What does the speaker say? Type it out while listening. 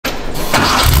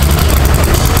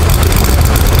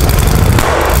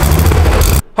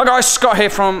Hi guys, Scott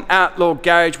here from Outlaw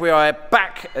Garage. We are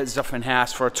back at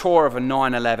Zuffenhaus for a tour of a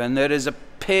 911 that has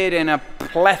appeared in a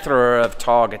plethora of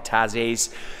Targa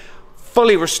Tassies,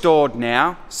 fully restored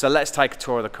now. So let's take a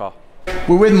tour of the car.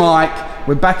 We're with Mike,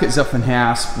 we're back at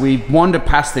Zuffenhaus. We've wandered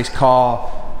past this car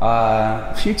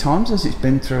a few times as it's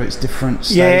been through its different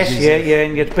stages. Yes, yeah,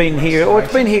 and it's been here, or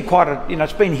it's been here quite a,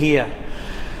 it's been here,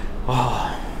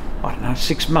 I don't know,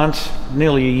 6 months,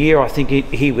 nearly a year I think,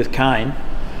 here with Kane.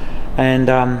 And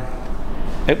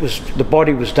the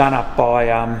body was done up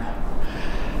by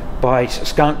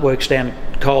Skunk Works down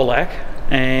at Colac,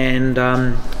 and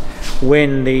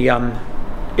when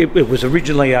it was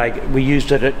originally we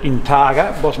used it in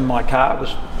Targa. It wasn't my car, it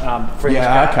was friend's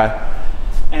car. Okay.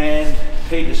 And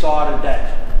he decided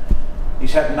that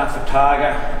he's had enough of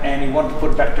Targa and he wanted to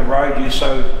put it back to road use,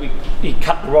 so he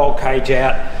cut the roll cage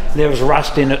out. There was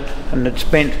rust in it, and it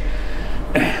spent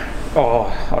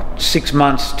 6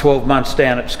 months, 12 months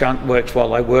down at Skunk Works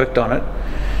while they worked on it,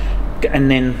 and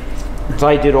then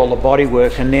they did all the body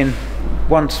work. And then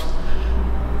once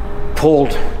Paul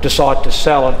decided to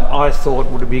sell it, I thought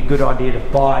it would be a good idea to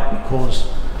buy it because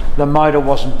the motor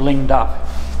wasn't blinged up,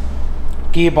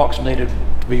 gearbox needed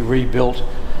to be rebuilt,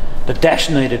 the dash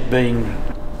needed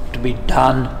to be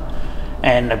done,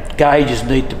 and the gauges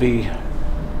need to be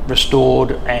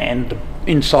restored, and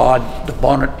inside the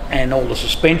bonnet and all the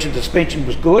suspension. The suspension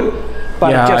was good, but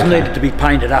it just needed to be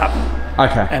painted up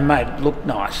and made it look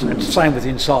nice. And it's the same with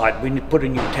inside. We put a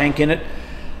new tank in it,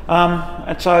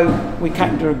 and so we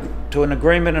came to an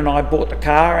agreement, and I bought the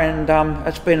car, and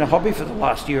it's been a hobby for the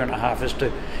last year and a half, is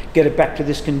to get it back to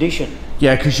this condition.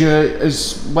 Yeah, because you're,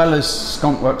 as well as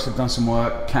Skunk Works have done some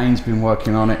work, Kane's been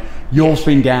working on it. You've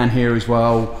been down here as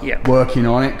well, working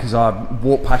on it, because I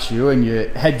walked past you and your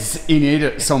head's in it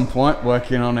at some point,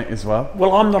 working on it as well.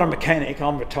 Well, I'm not a mechanic,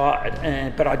 I'm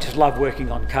retired, but I just love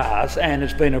working on cars, and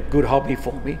it's been a good hobby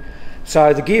for me.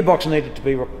 So the gearbox needed to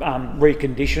be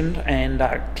reconditioned, and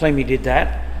Clemmy did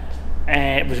that.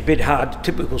 And it was a bit hard,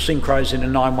 typical synchros in a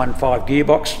 915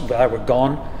 gearbox, they were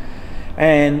gone.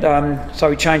 And so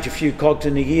we changed a few cogs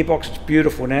in the gearbox, it's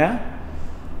beautiful now.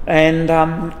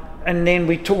 And then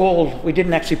we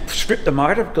didn't actually strip the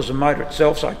motor because the motor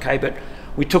itself's okay, but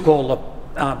we took all the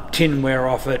tin wear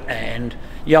off it and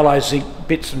yellow zinc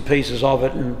bits and pieces of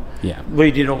it, and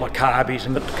redid all the carbies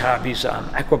and got the carbies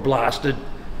aqua blasted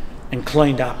and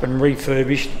cleaned up and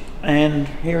refurbished. And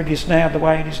here it is now, the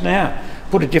way it is now.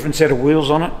 Put a different set of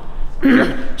wheels on it.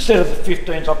 Instead of the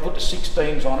 15s, I put the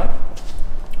 16s on it.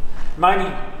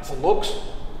 Mainly for looks,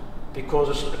 because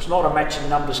it's not a matching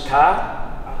numbers car.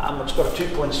 It's got a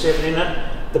 2.7 in it.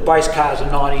 The base car is a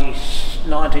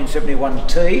 1971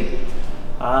 T,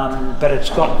 but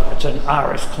it's an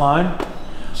RS clone.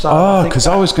 So because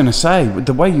I was going to say,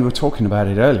 the way you were talking about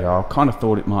it earlier, I kind of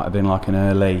thought it might have been like an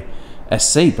early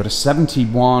SC, but a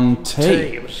 71 T.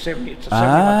 It was 70. It's a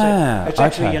 71 T. It's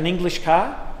actually an English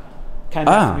car. Came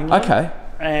out from England. Okay.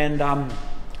 And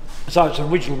so it's an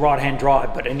original right-hand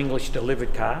drive, but an English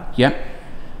delivered car. Yep.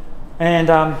 And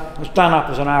it was done up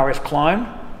as an RS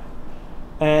clone.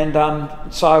 And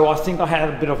so I think I had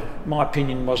a bit of, my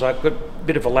opinion was I got a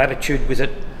bit of a latitude with it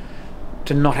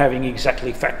to not having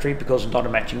exactly factory, because it's not a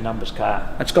matching numbers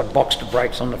car. It's got Boxster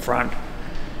brakes on the front.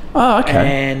 Oh,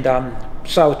 okay. And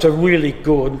so it's a really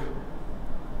good,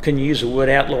 can you use the word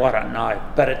outlaw? I don't know,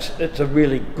 but it's a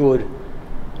really good,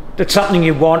 it's something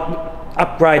you want,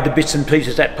 upgrade the bits and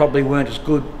pieces that probably weren't as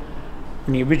good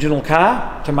in the original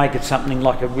car to make it something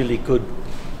like a really good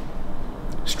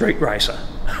street racer.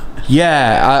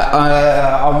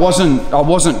 Yeah, I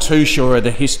wasn't too sure of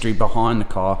the history behind the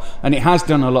car, and it has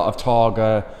done a lot of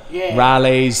Targa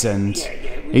rallies, and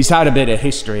he's had a bit of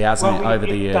history, hasn't it, over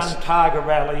the years? Done Targa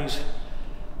rallies.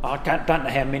 I don't know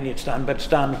how many it's done, but it's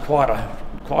done quite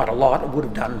a lot. It would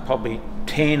have done probably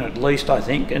 10 at least, I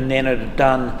think, and then it had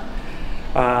done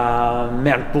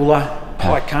Mount Buller,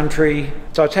 High Country.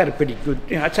 So it's had a pretty good,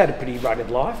 it's had a pretty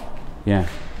rugged life. Yeah.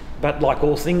 But like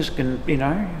all things, can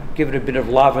give it a bit of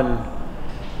love and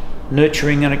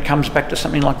nurturing, and it comes back to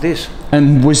something like this.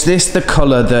 And was this the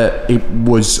colour that it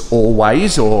was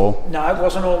always, or? No, it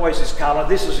wasn't always this colour.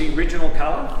 This is the original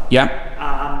colour. Yeah.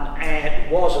 And it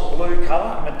was a blue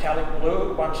colour, a metallic blue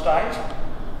at one stage.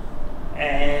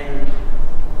 And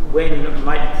when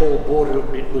mate Paul bought it,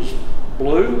 it was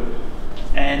blue.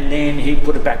 And then he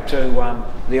put it back to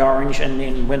the orange, and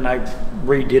then when they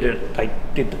redid it, they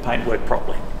did the paintwork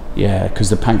properly. Yeah, because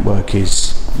the paintwork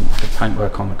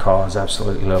on the car is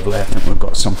absolutely lovely. I think we've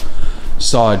got some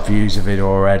side views of it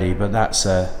already, but that's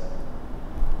the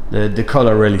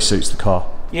colour really suits the car.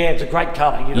 Yeah, it's a great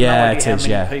colour. You don't know how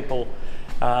many people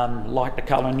like the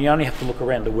colour, and you only have to look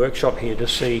around the workshop here to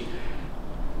see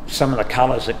some of the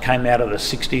colours that came out of the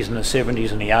 60s and the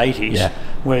 70s and the 80s. Yeah.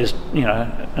 Whereas, you know,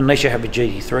 unless you have a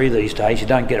GT3 these days, you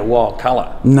don't get a wild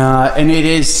colour. No, and it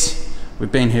is,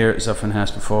 we've been here at Zuffin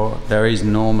House before, there is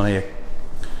normally a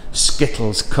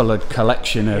Skittles coloured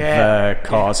collection of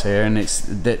cars here, and it's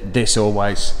this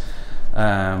always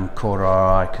caught our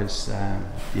eye because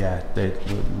yeah, it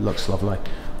looks lovely.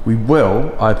 We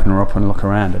will open her up and look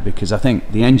around her because I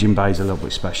think the engine bay is a little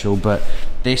bit special, but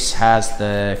this has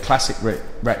the classic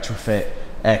retrofit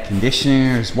air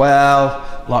conditioner as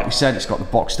well. Like we said, it's got the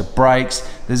boxed brakes.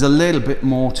 There's a little bit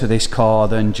more to this car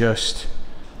than just,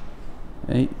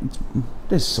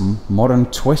 there's some modern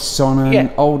twists on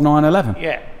an old 911.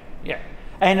 Yeah, yeah.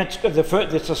 And it's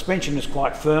the suspension is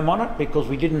quite firm on it because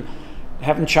we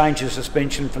haven't changed the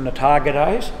suspension from the Targa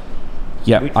days.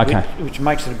 Yeah, which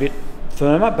makes it a bit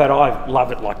firmer, but I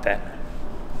love it like that.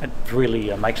 It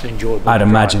really makes it enjoyable. I'd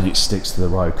imagine it sticks to the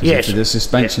road because if the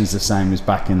suspension's the same as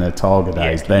back in the Targa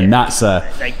days, then that's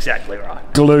exactly right.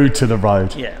 Glued to the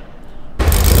road. Yeah.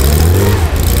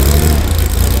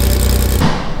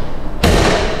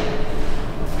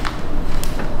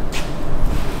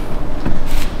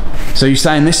 So you're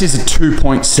saying this is a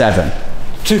 2.7?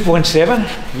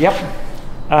 2.7, yep.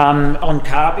 On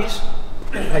carbies,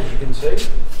 as you can see.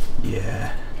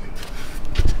 Yeah.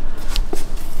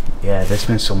 Yeah, there's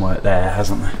been some work there,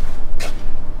 hasn't there?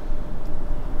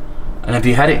 And have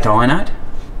you had it dynoed?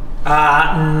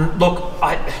 Look,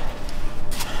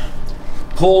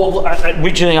 Paul,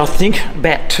 originally I think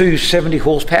about 270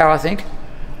 horsepower, I think.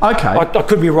 Okay. I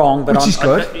could be wrong, but which is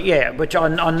good. yeah, which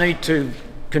I need to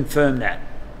confirm that.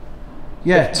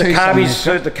 Yeah, the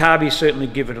carbies certainly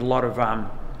give it a lot of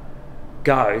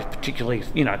go, particularly,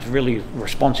 you know, it's really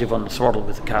responsive on the throttle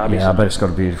with the carbies. Yeah, I bet it's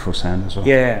got a beautiful sound as well.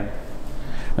 Yeah.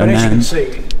 But as you can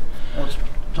see,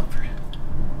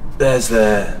 there's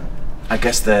the, I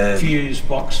guess the fuse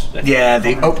box. Yeah,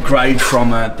 the upgrade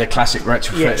from the classic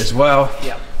retrofit as well.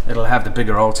 Yep. It'll have the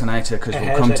bigger alternator because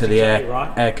we'll come to the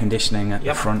air conditioning at the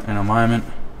Yep. front in a moment.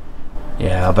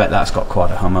 Yeah, I bet that's got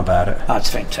quite a hum about it. Oh, it's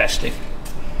fantastic.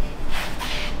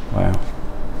 Wow.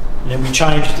 And then we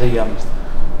changed the,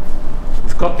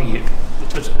 we've got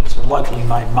it's a locally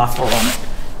made muffler on it.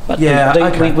 But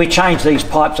yeah, we changed these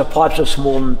pipes. The pipes are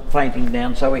small and fainting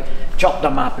down, so we chopped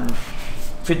them up and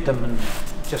fit them and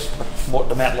just brought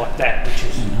them out like that, which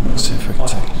is let's see if we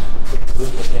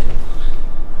can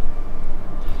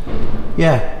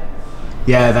Yeah.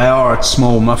 Yeah, they are a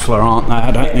small muffler, aren't they?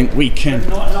 I don't think we can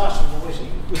nice and noisy.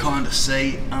 Kind of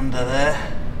see under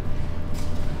there.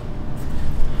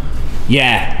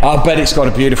 Yeah, I bet it's got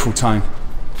a beautiful tone.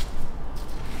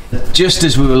 Just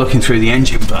as we were looking through the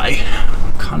engine bay,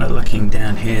 kind of looking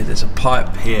down here, there's a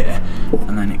pipe here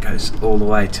and then it goes all the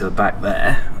way to the back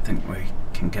there. I think we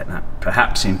can get that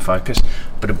perhaps in focus,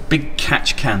 but a big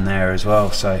catch can there as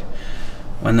well, so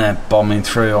when they're bombing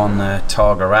through on the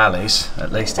Targa rallies,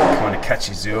 at least it kind of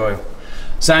catches the oil.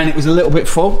 Saying it was a little bit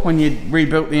full when you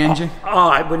rebuilt the engine?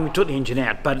 When we took the engine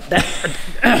out, but that,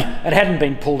 it hadn't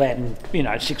been pulled out in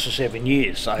 6 or 7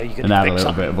 years, so you can expect a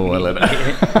little bit of oil in it.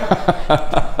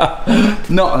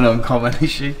 Not an uncommon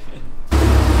issue.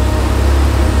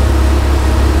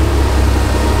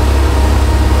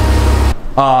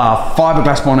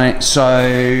 Fiberglass bonnet. So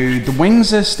the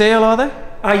wings are steel, are they?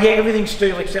 Yeah, everything's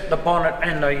steel except the bonnet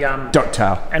and the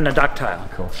ducktail. And the ducktail.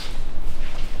 Of course.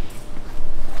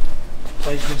 So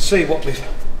you can see what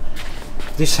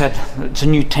it's a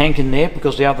new tank in there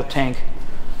because the other tank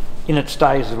in its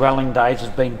days, the rallying days, has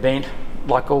been bent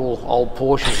like all old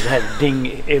Porsches. It had a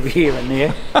ding every here and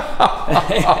there.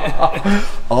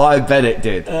 I bet it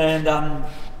did. And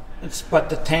but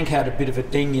the tank had a bit of a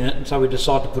ding in it, and so we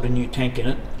decided to put a new tank in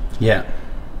it. Yeah.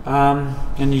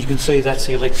 And you can see that's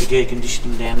the electric air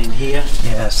conditioning down in here.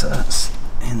 Yeah, so that's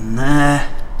in there.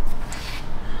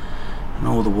 And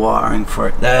all the wiring for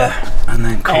it there, and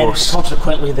then of course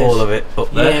consequently there's all of it up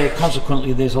there. Yeah,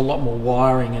 consequently there's a lot more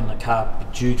wiring in the car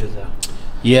due to the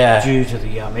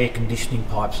air conditioning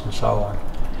pipes and so on.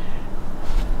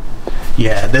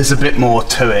 Yeah, there's a bit more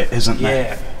to it, isn't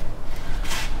there? Yeah.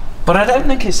 But I don't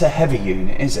think it's a heavy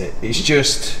unit, is it? It's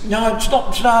just... No, it's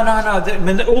not. No. I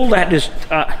mean, all that is...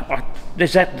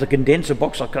 there's the condenser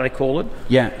box, like they call it.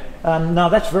 Yeah. No,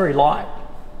 that's very light.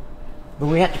 But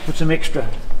we had to put some extra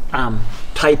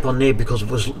tape on there because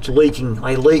it's leaking.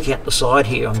 They leak out the side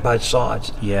here on both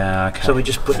sides. Yeah, okay. So we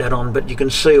just put that on, but you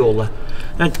can see all the...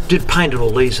 And did painted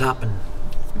all these up and...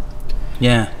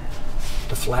 Yeah.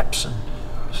 The flaps and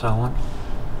so on.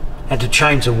 Had to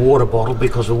change the water bottle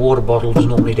because the water bottle is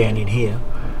normally down in here.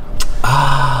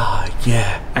 Ah,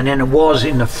 yeah. and then it was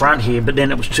in the front here, but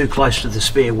then it was too close to the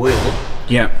spare wheel.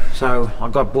 Yeah. So I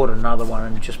bought another one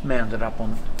and just mounted up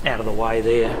on out of the way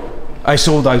there. It's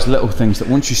all those little things that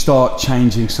once you start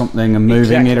changing something and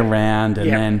moving it around,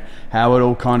 and then how it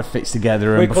all kind of fits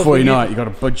together, and before you know it, you've got to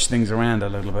budge things around a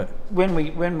little bit. When we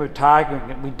were targeting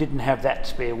it, we didn't have that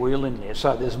spare wheel in there,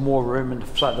 so there's more room, and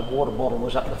so the water bottle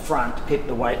was up the front to keep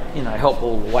the weight, you know, help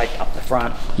all the weight up the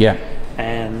front. Yeah.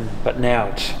 But now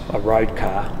it's a road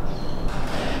car.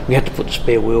 We had to put the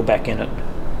spare wheel back in it,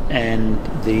 and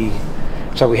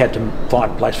so we had to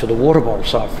find a place for the water bottle.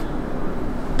 So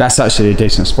that's actually a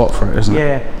decent spot for it, isn't it?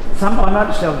 Yeah. I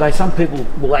noticed the other day some people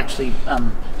will actually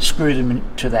screw them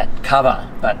into that cover,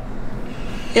 but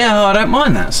yeah, I don't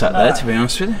mind that sat there, to be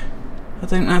honest with you. I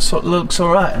think that's what looks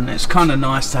alright, and it's kind of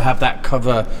nice to have that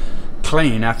cover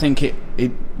clean. I think it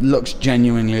looks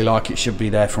genuinely like it should be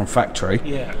there from factory.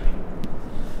 Yeah.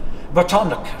 By the time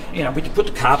we put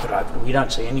the carpet over, we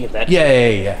don't see any of that.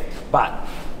 Yeah. But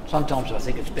sometimes I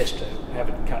think it's best to have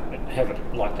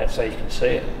it like that so you can see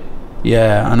it.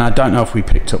 Yeah, and I don't know if we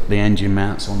picked up the engine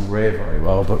mounts on the rear very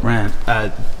well, but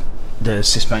the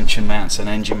suspension mounts and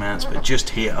engine mounts, but just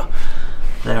here,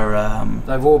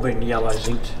 they've all been yellow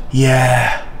zinced.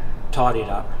 Yeah. Tidied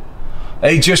up.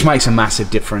 It just makes a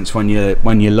massive difference when you're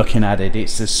looking at it.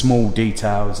 It's the small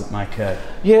details that make a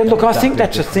look, I think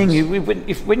that's the thing.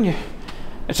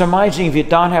 It's amazing if you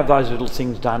don't have those little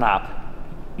things done up.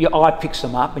 Your eye picks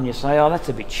them up, and you say, "Oh, that's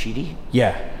a bit shitty."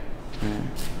 Yeah.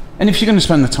 And if you're going to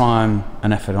spend the time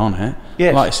and effort on it,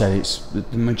 like I said, it's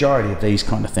the majority of these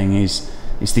kind of thing is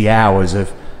the hours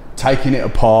of taking it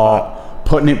apart,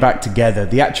 putting it back together.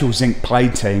 The actual zinc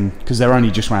plating, because they're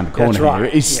only just around the corner here,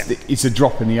 it's a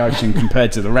drop in the ocean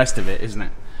compared to the rest of it, isn't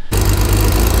it?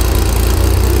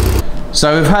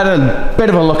 So we've had a bit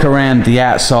of a look around the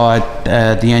outside,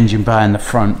 the engine bay in the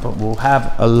front, but we'll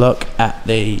have a look at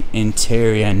the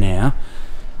interior now.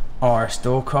 RS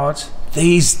door cards.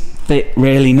 These fit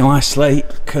really nicely,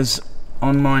 because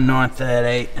on my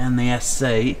 930 and the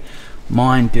SC,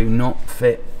 mine do not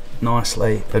fit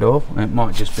nicely at all. It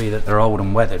might just be that they're old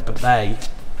and weathered, but they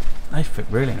fit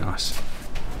really nice.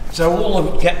 So all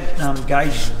the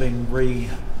gauges have been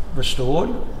restored,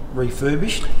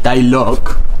 refurbished. They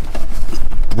look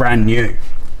brand new.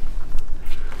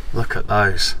 Look at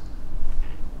those.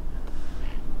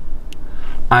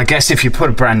 I guess if you put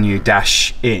a brand new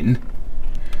dash in,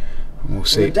 we'll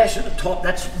see. The dash at the top,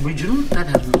 that's original. That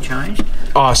hasn't changed.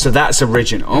 Oh, so that's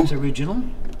original. That's original.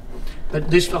 But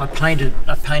this, I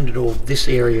painted all this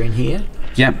area in here.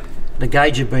 Yep. The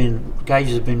gauges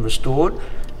have been restored.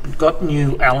 We've got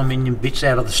new aluminium bits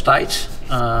out of the States.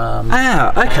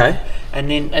 Okay. And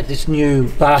then at this new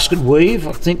basket weave,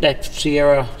 I think that's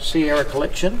Sierra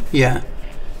collection. Yeah.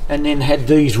 And then had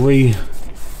these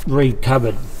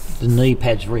recovered, the knee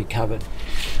pads recovered.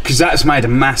 Because that's made a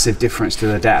massive difference to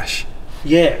the dash.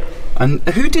 Yeah. And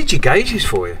who did your gauges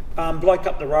for you? Bloke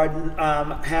up the road,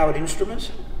 Howard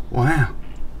Instruments. Wow.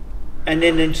 And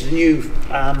then there's the new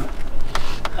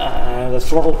the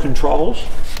throttle controls,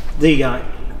 the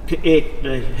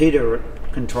heater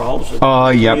controls. Oh,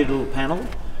 yep. New little panel.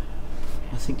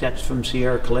 I think that's from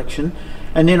Sierra collection.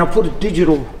 And then I put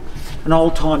an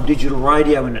old-time digital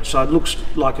radio in it, so it looks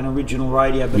like an original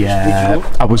radio, but it's digital.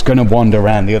 I was going to wander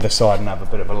around the other side and have a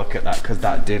bit of a look at that, because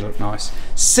that did look nice.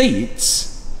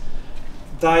 Seats?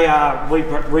 They are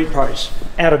repros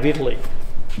out of Italy.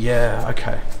 Yeah,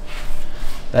 okay.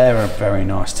 They're a very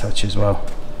nice touch as well.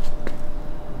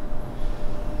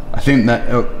 I think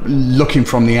that looking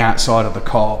from the outside of the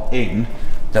car in,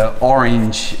 the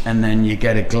orange, and then you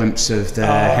get a glimpse of the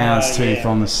hound's tooth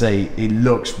on the seat. It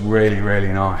looks really,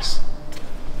 really nice.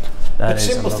 But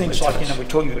simple things like, we're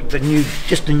talking about the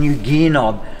new gear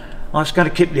knob. I was going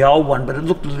to keep the old one, but it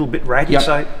looked a little bit ratty. Yep.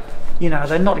 So,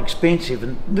 they're not expensive,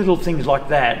 and little things like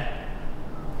that.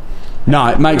 No,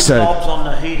 it makes a... knobs on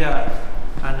the heater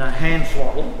and the hand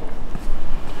throttle.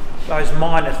 Those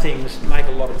minor things make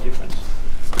a lot of difference.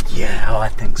 Yeah, I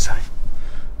think so.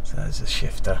 So there's a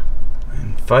shifter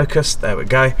in focus. There we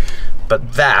go.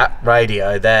 But that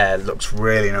radio there looks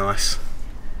really nice.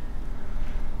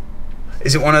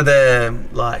 Is it one of the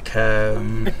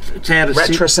it's out of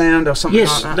retro sound or something like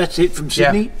that? Yes, that's it, from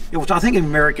Sydney. Yeah. I think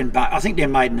American, but I think they're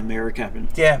made in America.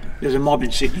 Yeah. There's a mob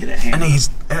in Sydney that handles. And he's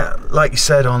like you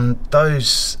said, on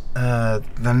those the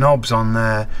knobs on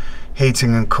there,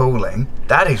 heating and cooling.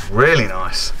 That is really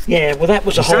nice. Yeah, well, that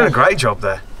was he's doing a great job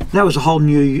there. That was a whole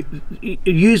new. You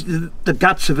used the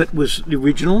guts of it was the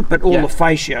original, but all the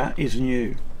fascia is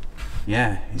new.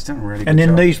 Yeah, he's done a really good job.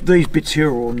 And then these bits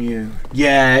here are all new.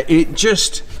 Yeah, it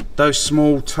just, those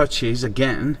small touches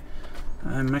again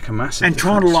They make a massive And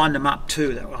difference. trying to line them up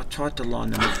too. I tried to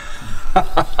line them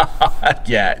up.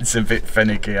 Yeah, it's a bit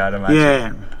finicky, I'd imagine.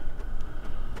 Yeah.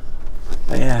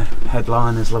 But yeah,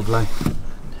 headline is lovely.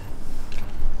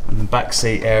 And the back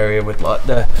seat area with like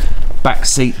the back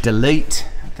seat delete.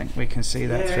 I think we can see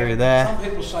that through there. Some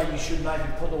people say you should maybe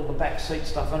put all the back seat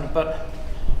stuff in it, but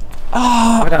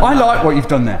I like what you've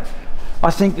done there. I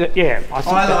think that, yeah. I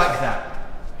like that.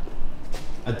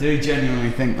 I do genuinely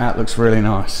think that looks really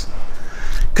nice.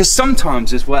 Because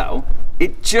sometimes as well,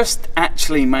 it just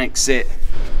actually makes it...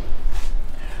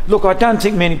 Look, I don't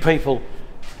think many people,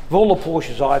 of all the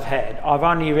Porsches I've had, I've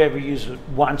only ever used it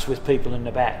once with people in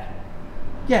the back.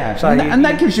 Yeah, so and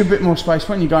that gives you a bit more space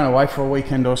when you're going away for a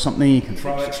weekend or something. You can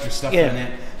throw extra stuff in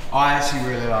it. I actually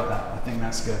really like that. I think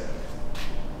that's good.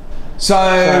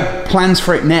 So plans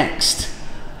for it next?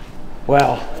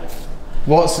 Well,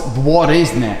 what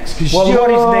is next? Well, what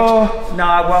is next?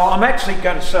 No, well, I'm actually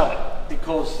going to sell it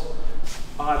because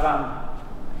I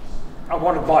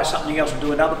want to buy something else and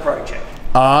do another project.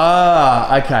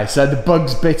 Ah, okay. So the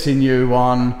bug's bitten you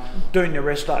on doing the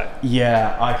resto.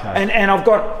 Yeah, okay. And I've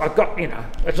got you know,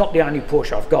 it's not the only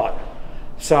Porsche I've got.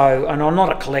 So, and I'm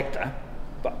not a collector,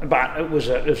 but it was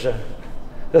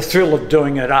the thrill of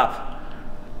doing it up.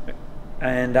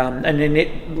 And then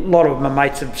a lot of my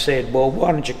mates have said, well,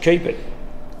 why don't you keep it?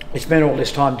 You spent all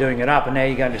this time doing it up and now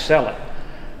you're going to sell it.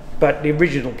 But the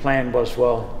original plan was,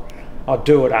 well, I'll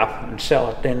do it up and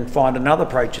sell it, then find another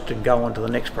project and go on to the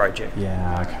next project.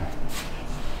 Yeah, okay.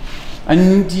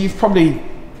 And you've probably,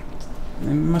 it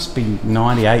must be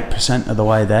 98% of the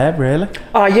way there, really?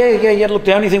 Oh, yeah. Look,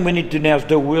 the only thing we need to do now is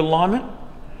do wheel alignment.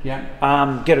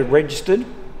 Yeah. Get it registered,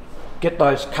 get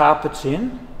those carpets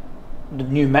in, the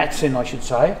new mats in, I should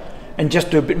say, and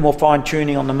just do a bit more fine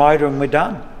tuning on the motor and we're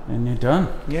done. And you're done.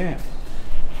 Yeah.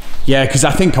 Yeah, because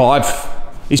I think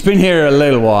it's been here a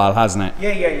little while, hasn't it?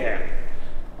 Yeah.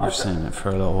 I've seen it for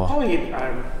a little while. Oh,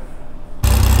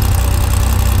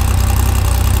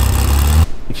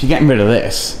 If you're getting rid of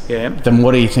this, then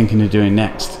what are you thinking of doing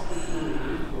next?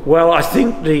 Well, I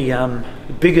think the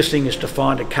biggest thing is to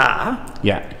find a car.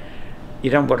 Yeah.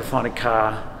 You don't want to find a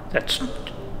car that's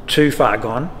too far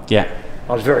gone. Yeah.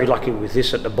 I was very lucky with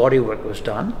this that the bodywork was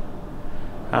done.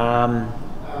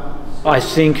 I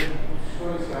think,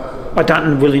 I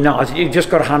don't really know. I think you've just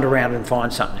got to hunt around and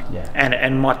find something. Yeah. And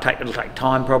it'll take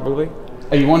time probably.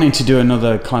 Are you wanting to do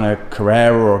another kind of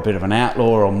Carrera or a bit of an Outlaw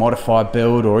or a modified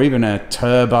build or even a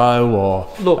turbo, or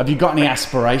look, have you got any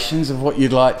aspirations of what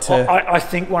you'd like to? I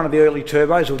think one of the early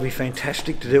turbos would be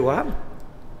fantastic to do up.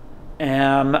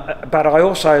 But I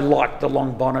also like the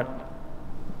long bonnet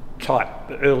type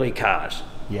early cars.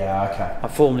 Yeah, okay. I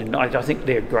think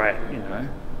they're great, you know.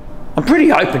 I'm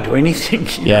pretty open to anything.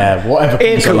 Yeah, whatever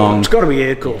comes along. It's got to be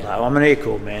air-cooled though. I'm an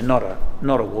air-cooled man, not a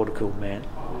water-cooled man.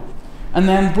 And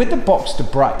then with the Boxster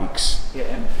brakes,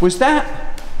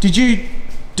 did you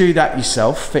do that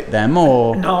yourself, fit them,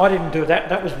 or? No, I didn't do that.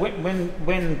 That was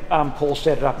when Paul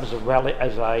set it up as a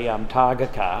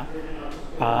Targa car.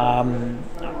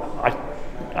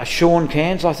 Sean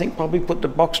Cairns, I think, probably put the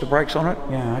Boxster brakes on it.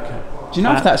 Yeah, okay. Do you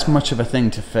know if that's much of a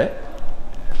thing to fit?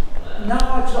 No,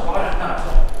 it's not. I don't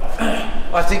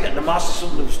know. I think that the master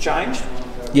cylinder was changed.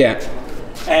 Yeah.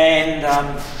 And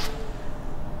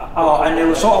and there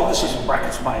was obviously some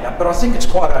brackets made up, but I think it's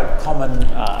quite a common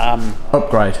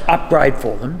upgrade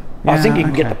for them. Yeah, I think you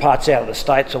can get the parts out of the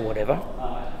States or whatever.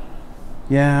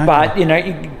 Yeah. Okay. But you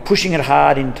know, pushing it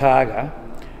hard in Targa,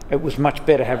 it was much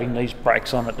better having these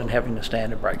brakes on it than having the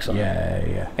standard brakes on it.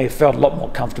 Yeah. It felt a lot more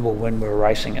comfortable when we were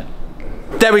racing it.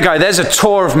 There we go, there's a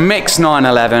tour of Mick's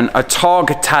 911, a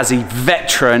Targa Tassie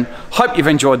veteran. Hope you've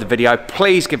enjoyed the video.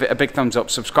 Please give it a big thumbs up,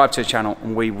 subscribe to the channel,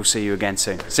 and we will see you again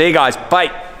soon. See you guys,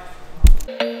 bye.